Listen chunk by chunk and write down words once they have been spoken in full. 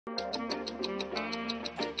Alright,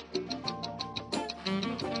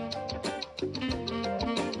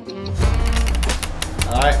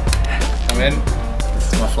 come in.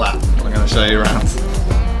 This is my flat. I'm going to show you around.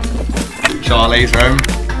 Charlie's room.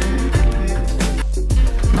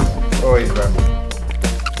 Roy's room.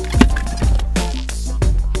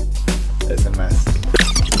 It's a mess.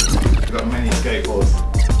 We've got many skateboards.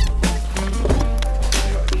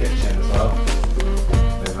 We've got the kitchen as well.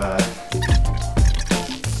 With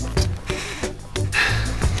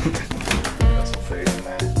got some food in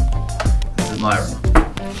there. This is my room.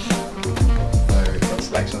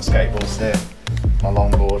 Selection of skateboards here, my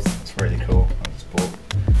longboard, it's really cool. I just bought.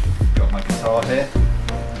 Got my guitar here,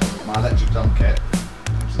 my electric drum kit,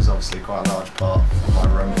 which is obviously quite a large part of my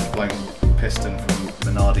room, blown piston from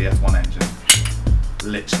Minardi F1 engine.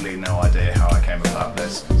 Literally no idea how I came about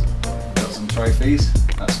this. Got some trophies,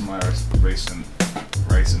 that's from my recent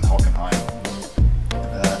race in Hockenheim.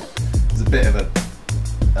 It was a bit of a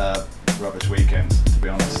rubbish weekend, to be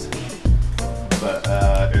honest. But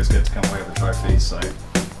it was good to come away with a trophy, so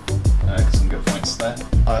got some good points there.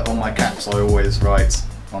 On my caps I always write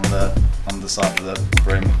on the side of the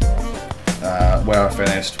brim where I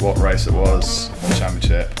finished, what race it was, the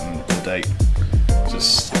championship and the date.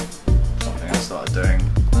 Just something I started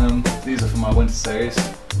doing. These are for my winter series.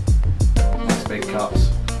 Nice big cups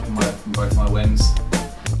from both my wins.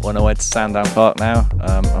 On our way to Sandown Park now.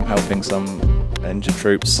 I'm helping some injured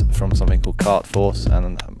troops from something called Kart Force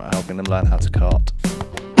and I'm helping them learn how to kart.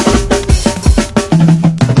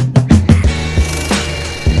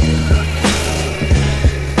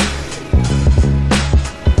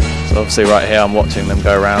 So obviously right here I'm watching them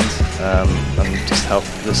go around and just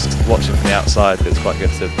watching from the outside. It's quite good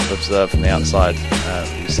to observe from the outside.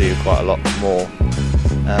 You see quite a lot more.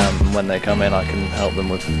 When they come in I can help them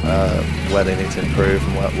with where they need to improve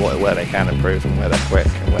and where they can improve and where they're quick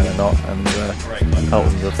and where they're not, and help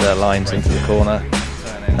them with their lines into the corner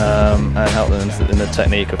and help them in the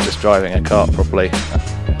technique of just driving a kart properly.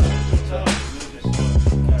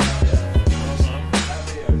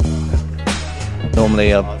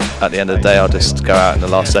 Normally at the end of the day I'll just go out in the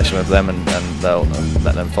last session with them and they'll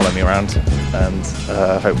let them follow me around and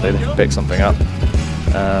hopefully they can pick something up.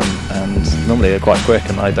 And normally they're quite quick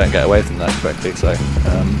and I don't get away from that quickly, so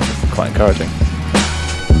it's quite encouraging.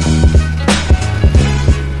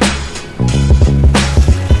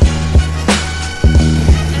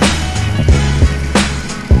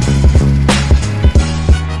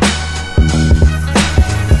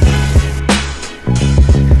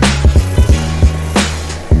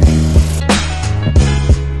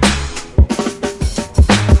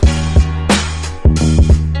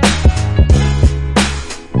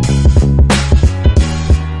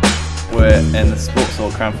 In the sports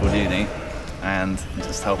hall Cranfield Uni and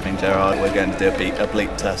just helping Gerard. We're going to do a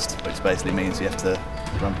bleep test, which basically means you have to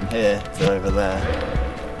run from here to over there,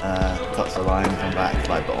 touch the line, come back,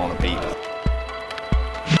 but on a beep.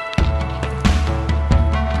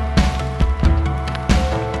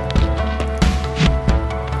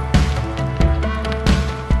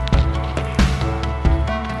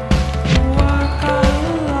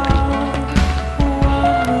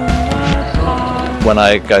 When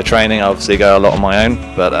I go training, I obviously go a lot on my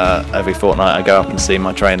own, but every fortnight I go up and see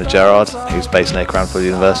my trainer Gerard, who's based near Cranfield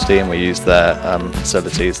University, and we use their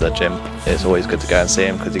facilities, their gym. It's always good to go and see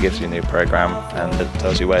him because he gives you a new programme and it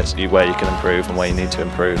tells you where you can improve and where you need to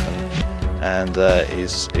improve. And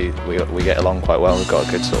we get along quite well. We've got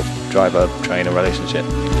a good sort of driver-trainer relationship.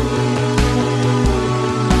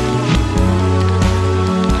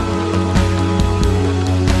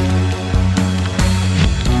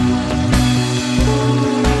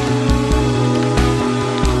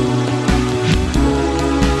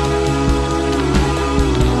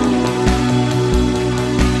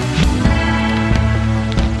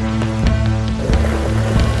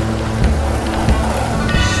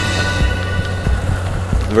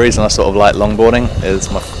 The reason I sort of like longboarding is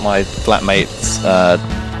my flatmates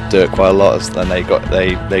do it quite a lot, and they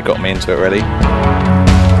got me into it really.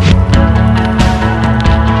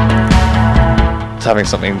 It's having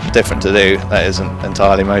something different to do that isn't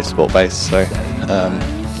entirely motorsport based, so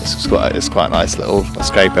it's quite a nice little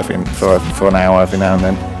escape for an hour every now and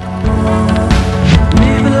then.